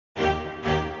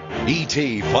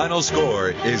ET Final Score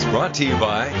is brought to you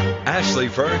by Ashley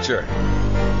Furniture.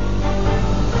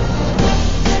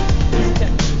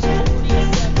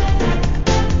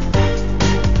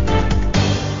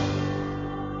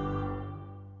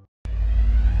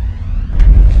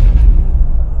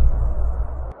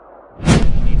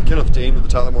 Kenneth Dean with the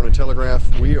Tyler Morning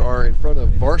Telegraph. We are in front of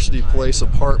Varsity Place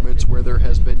Apartments where there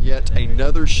has been yet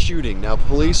another shooting. Now,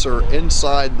 police are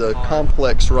inside the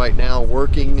complex right now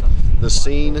working the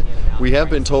scene. We have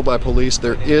been told by police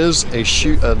there is a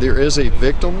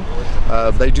victim.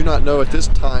 They do not know at this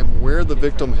time where the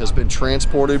victim has been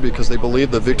transported because they believe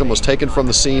the victim was taken from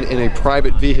the scene in a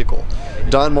private vehicle.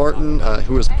 Don Martin,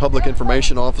 who is the public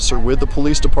information officer with the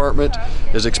police department,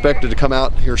 is expected to come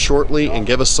out here shortly and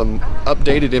give us some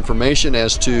updated information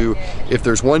as to if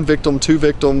there's one victim, two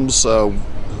victims,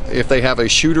 if they have a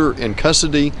shooter in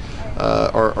custody,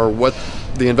 or what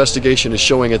the investigation is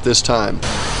showing at this time.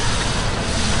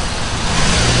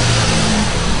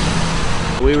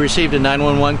 We received a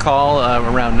 911 call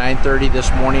around 9:30 this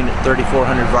morning at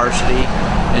 3400 Varsity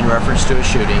in reference to a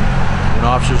shooting. When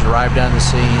officers arrived on the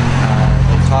scene,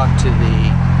 they talked to the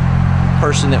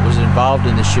person that was involved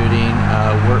in the shooting.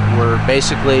 We're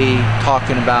basically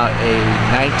talking about a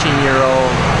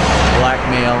 19-year-old black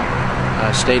male,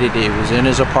 stated he was in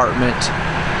his apartment.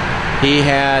 He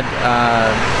had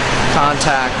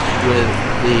contact with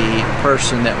the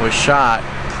person that was shot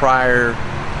prior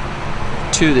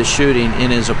to the shooting in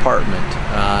his apartment.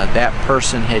 That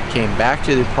person had came back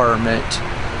to the apartment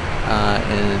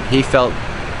and he felt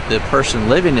the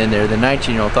person living in there, the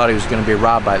 19-year-old, thought he was going to be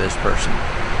robbed by this person.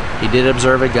 He did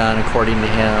observe a gun, according to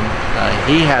him.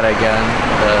 He had a gun,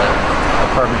 the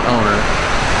apartment owner,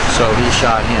 so he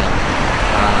shot him.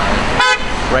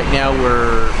 Right now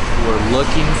we're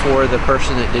looking for the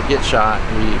person that did get shot.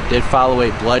 We did follow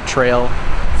a blood trail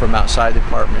from outside the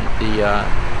apartment.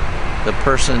 The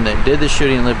person that did the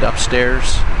shooting lived upstairs,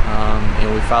 and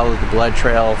we followed the blood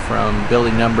trail from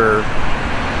building number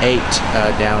 8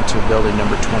 down to building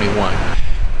number 21.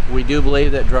 We do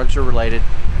believe that drugs are related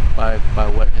by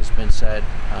what has been said,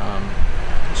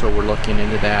 so we're looking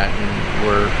into that, and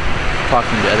we're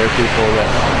talking to other people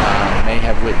that may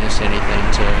have witnessed anything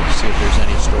to see if there's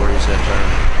any stories that are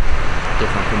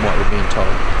different from what we're being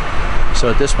told. So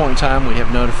at this point in time, we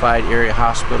have notified area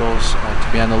hospitals to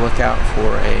be on the lookout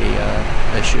for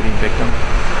a shooting victim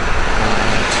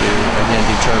to again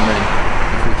determine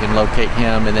if we can locate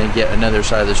him and then get another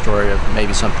side of the story of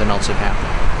maybe something else had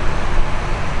happened.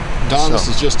 Don,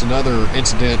 this is just another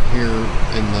incident here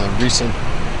in the recent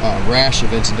rash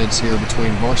of incidents here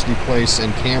between Varsity Place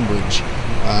and Cambridge.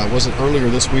 Wasn't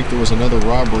earlier this week there was another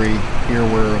robbery here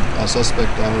where a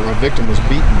suspect or a victim was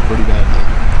beaten pretty badly?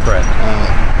 Correct.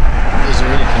 Is there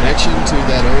any connection to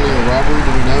that earlier robbery,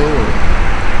 do we know? Or?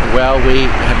 Well, we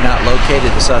have not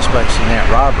located the suspects in that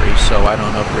robbery, so I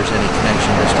don't know if there's any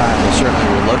connection this time. We certainly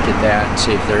will look at that and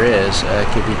see if there is.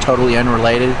 It could be totally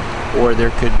unrelated, or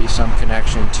there could be some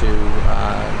connection to,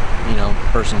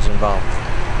 persons involved.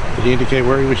 Did he indicate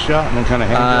where he was shot and what kind of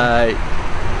handgun?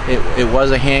 It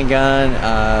was a handgun.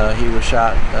 He was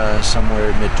shot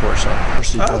somewhere mid-torso.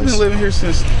 I've been living here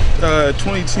since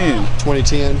 2010.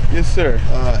 2010? Yes, sir.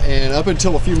 And up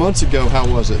until a few months ago, how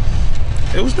was it?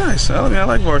 It was nice. I mean, I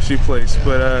like Varsity Place,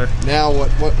 but now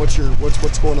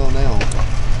what's going on now?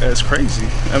 It's crazy.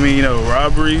 I mean,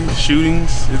 robbery,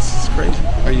 shootings. It's crazy.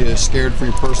 Are you scared for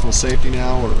your personal safety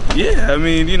now, or? Yeah, I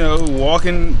mean,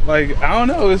 walking like I don't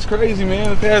know. It's crazy,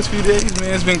 man. The past few days,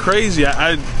 man, it's been crazy.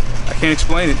 I can't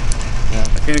explain it. Yeah.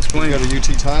 I can't explain it. You go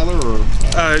to UT Tyler, or?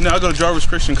 No, I go to Jarvis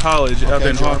Christian College up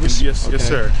in Hawkins. Yes, okay. Yes,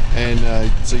 sir. And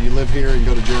so you live here and you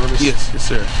go to Jarvis? Yes,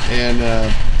 sir. And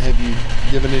have you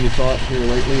given any thought here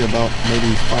lately about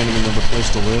maybe finding another place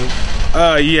to live?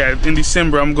 Yeah. In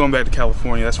December, I'm going back to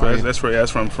California. That's where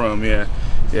I'm from. Yeah.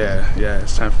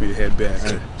 It's time for me to head back.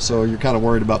 Right. So you're kind of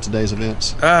worried about today's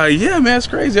events? Yeah, man, it's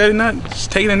crazy. I did not just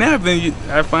taking a nap, then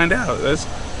I find out.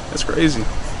 That's crazy.